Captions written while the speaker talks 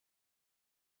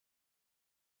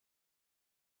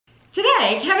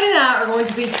Today, Kevin and I are going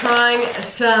to be trying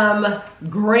some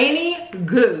Granny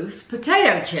Goose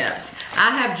potato chips.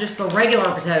 I have just the regular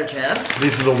potato chips.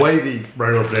 These are the wavy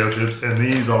regular potato chips, and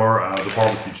these are the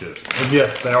barbecue chips. And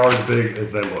yes, they are as big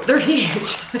as they look. They're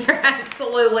huge. They're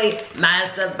absolutely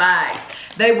massive bags.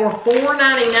 They were $4.99,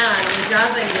 which I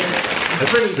think is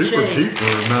pretty cheap. Super cheap for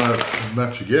the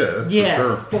amount you get. Yes,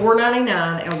 for sure.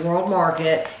 $4.99 at World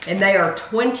Market, and they are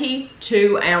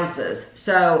 22 ounces.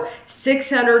 So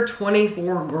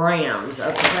 624 grams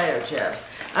of potato chips.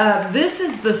 This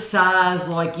is the size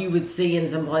like you would see in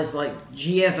some place like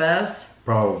GFS.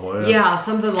 Probably. Yeah,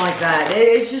 something like that.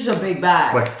 It's just a big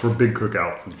bag. Like for big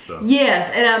cookouts and stuff. Yes,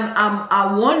 and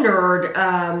I wondered.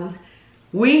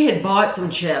 We had bought some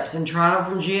chips and tried them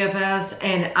from GFS,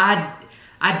 and I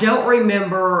don't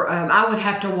remember. I would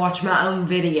have to watch my own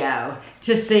video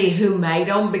to see who made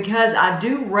them, because I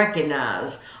do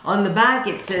recognize on the back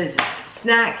it says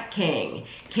Snack King,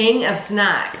 King of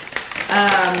Snacks.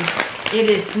 It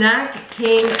is Snack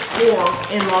King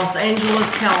Pork in Los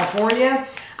Angeles, California.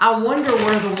 I wonder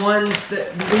where the ones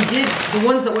that we reviewed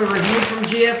from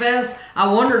GFS,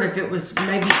 I wondered if it was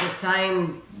maybe the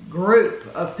same group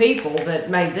of people that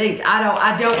made these. I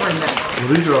don't remember.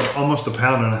 Well, these are almost a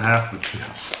pound and a half of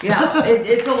chips. Yeah,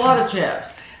 it's a lot of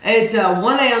chips. It's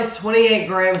 1 ounce, 28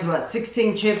 grams, about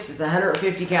 16 chips is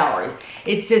 150 calories.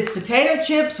 It says potato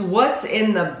chips, what's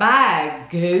in the bag,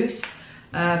 Goose?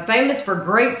 Famous for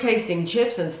great tasting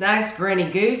chips and snacks,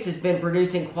 Granny Goose has been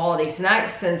producing quality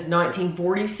snacks since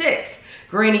 1946.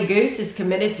 Granny Goose is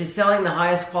committed to selling the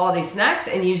highest quality snacks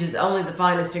and uses only the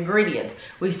finest ingredients.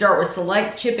 We start with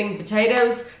select chipping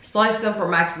potatoes, slice them for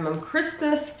maximum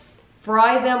crispness,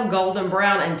 fry them golden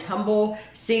brown, and tumble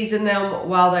season them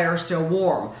while they are still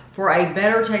warm. For a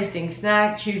better tasting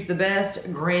snack, choose the best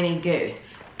Granny Goose.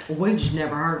 We just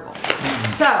never heard of them.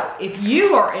 So, if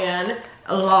you are in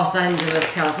Los Angeles,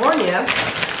 California,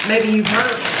 maybe you've heard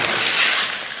of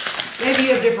them. Maybe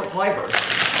you have different flavors.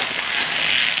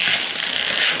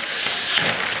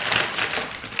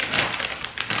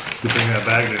 Good thing that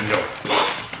bag didn't go.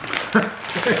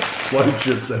 Slide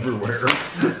chips everywhere.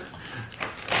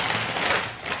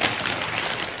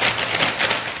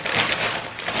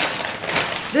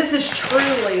 This is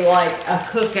truly like a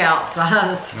cookout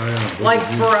size. Oh, yeah, like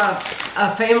for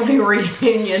a family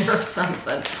reunion or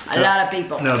something. A lot of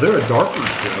people. Now they're a darker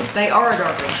chip. They are a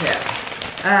darker chip.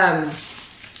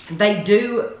 They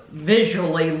do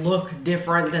visually look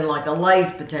different than like a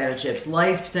Lay's potato chips.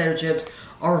 Lay's potato chips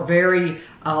are very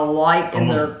light and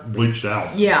they're bleached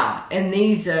out. Yeah, and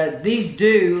these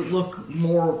do look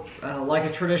more like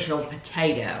a traditional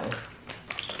potato.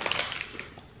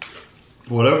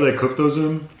 Whatever they cook those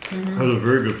in has a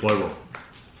very good flavor.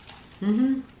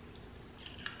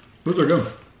 But they're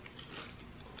good.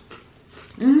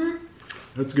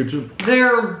 That's a good chip.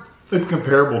 It's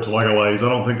comparable to like a Lay's. I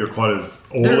don't think they're quite as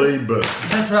oily, but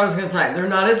that's what I was gonna say. They're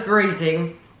not as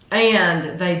greasy,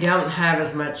 and they don't have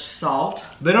as much salt.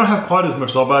 They don't have quite as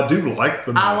much salt, but I do like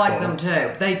them. I like them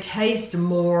too. They taste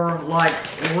more like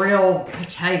real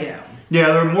potato. Yeah,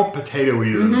 they're more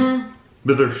potato-y than,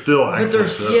 but they're still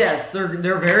excellent. Yes,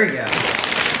 they're very good.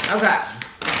 Okay.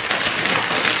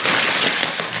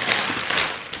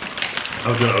 I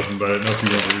was gonna open, but I didn't know if you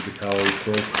want to read the calories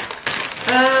first.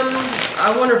 I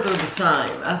wonder if they're the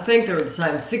same. I think they're the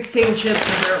same. 16 chips,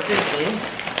 150.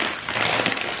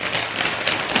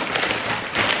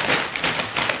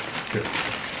 Good.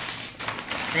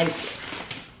 Thank you.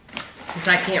 Because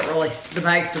I can't really, the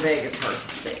bag's so big it's hard to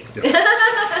see. Yep.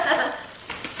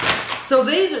 So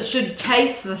these should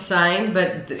taste the same,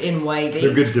 but in wavy.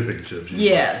 They're good dipping chips.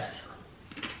 Yes.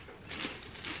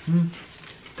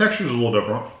 Texture's a little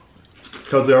different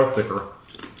because they are thicker.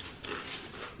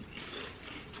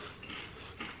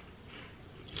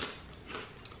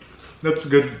 That's a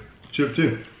good chip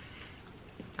too.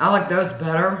 I like those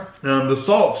better. The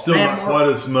salt's still not quite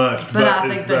as much, but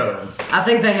it's better. I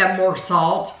think they have more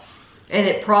salt, and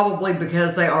it probably,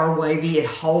 because they are wavy, it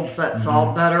holds that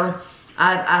salt better.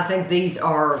 I think these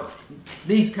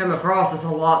come across as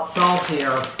a lot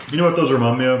saltier. You know what those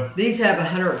remind me of? These have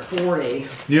 140.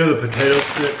 You know the potato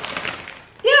sticks?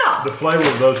 Yeah. The flavor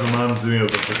of those reminds me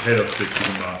of the potato sticks you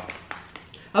can buy.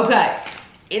 Okay.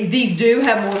 These do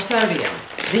have more sodium.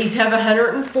 These have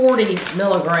 140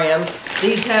 milligrams.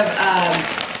 These have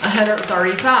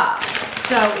 135.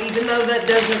 So even though that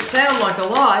doesn't sound like a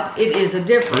lot, it is a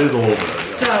difference. It is a little bit,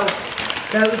 yeah.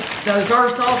 So those are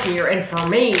saltier, and for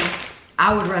me,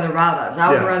 I would rather buy those. I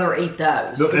would rather eat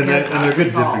those. And they're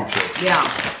good dipping chips. Yeah.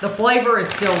 The flavor is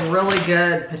still really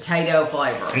good potato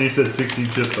flavor. And you said 60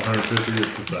 chips, 150,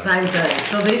 it's the same. Same thing.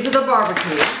 So these are the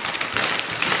barbecue.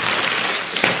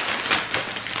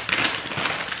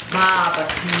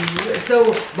 Barbecue.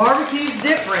 So barbecue's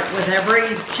different with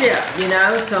every chip, you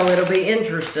know, so it'll be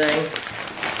interesting.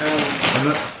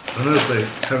 I noticed they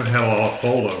haven't had a lot of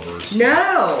foldovers.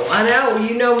 No, I know.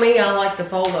 You know me, I like the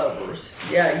foldovers.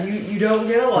 Yeah, you don't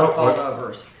get a lot of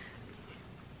foldovers.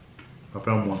 I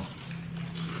found one.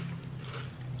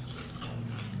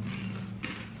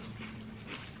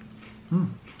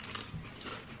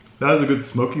 That has a good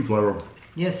smoky flavor.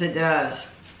 Yes, it does.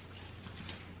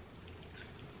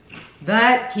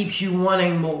 That keeps you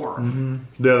wanting more. Mm-hmm.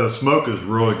 Yeah, the smoke is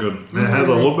really good. And it has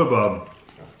a little bit of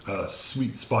a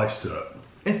sweet spice to it.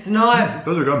 It's not...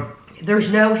 Those are good.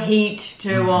 There's no heat to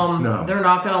them. No. They're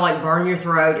not going to like burn your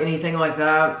throat, anything like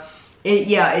that.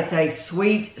 It's a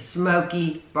sweet,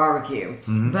 smoky barbecue.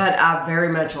 But I very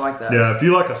much like those. Yeah, if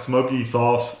you like a smoky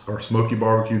sauce or smoky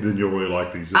barbecue, then you'll really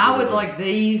like these. I would like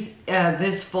these,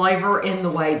 this flavor in the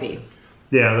wavy.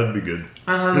 Yeah, that'd be good.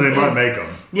 And they might make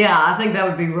them. Yeah, I think that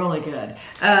would be really good.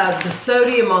 The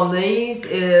sodium on these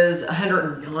is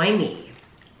 190.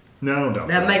 No, I don't doubt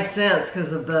that. Makes sense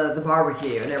because of the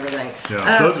barbecue and everything.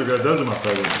 Yeah, those are good. Those are my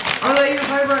favorite. Are they your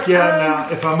favorite? Yeah, now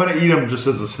if I'm gonna eat them just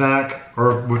as a snack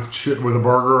or with a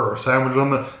burger or a sandwich on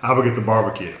them, I would get the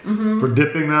barbecue. For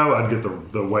dipping though, I'd get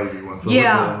the wavy ones, the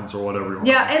little ones or whatever you want.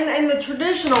 Yeah, and the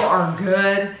traditional are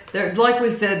good. They're, like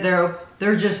we said,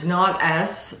 they're just not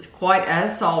quite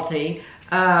as salty.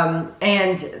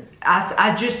 And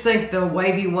I just think the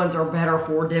wavy ones are better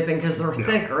for dipping because they're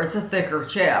thicker. It's a thicker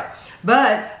chip.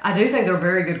 But I do think they're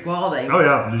very good quality. Oh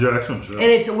yeah, these are excellent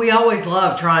chips. And we always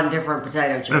love trying different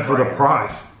potato chips. And for the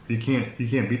price, you can't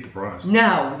beat the price.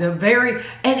 No,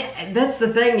 and that's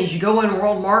the thing is you go in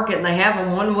World Market and they have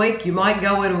them 1 week. You might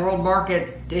go in World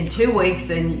Market in 2 weeks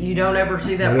and you don't ever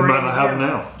see that. They might not have them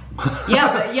now.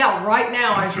 yeah, right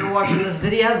now as you're watching this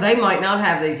video, they might not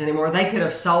have these anymore. They could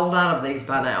have sold out of these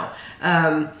by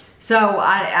now. So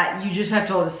you just have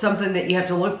to, something that you have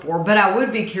to look for. But I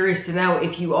would be curious to know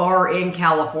if you are in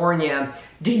California,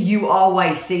 do you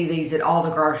always see these at all the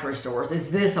grocery stores?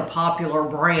 Is this a popular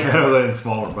brand? Are they in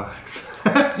smaller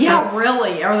bags? Yeah,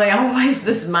 really? Are they always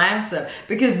this massive?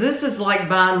 Because this is like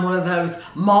buying one of those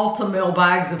multi-mil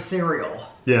bags of cereal.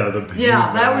 Yeah,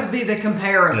 that would be the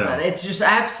comparison. Yeah. It's just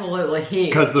absolutely huge.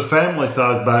 Because the family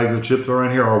size bags of chips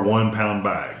around here are 1 pound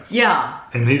bags. Yeah.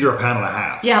 And these are 1.5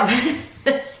 pounds. Yeah.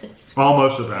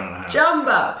 Almost 1.5 pounds.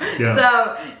 Jumbo.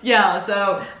 Yeah.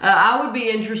 So I would be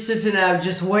interested to know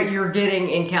just what you're getting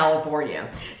in California.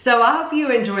 So I hope you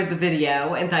enjoyed the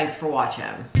video and thanks for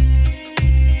watching.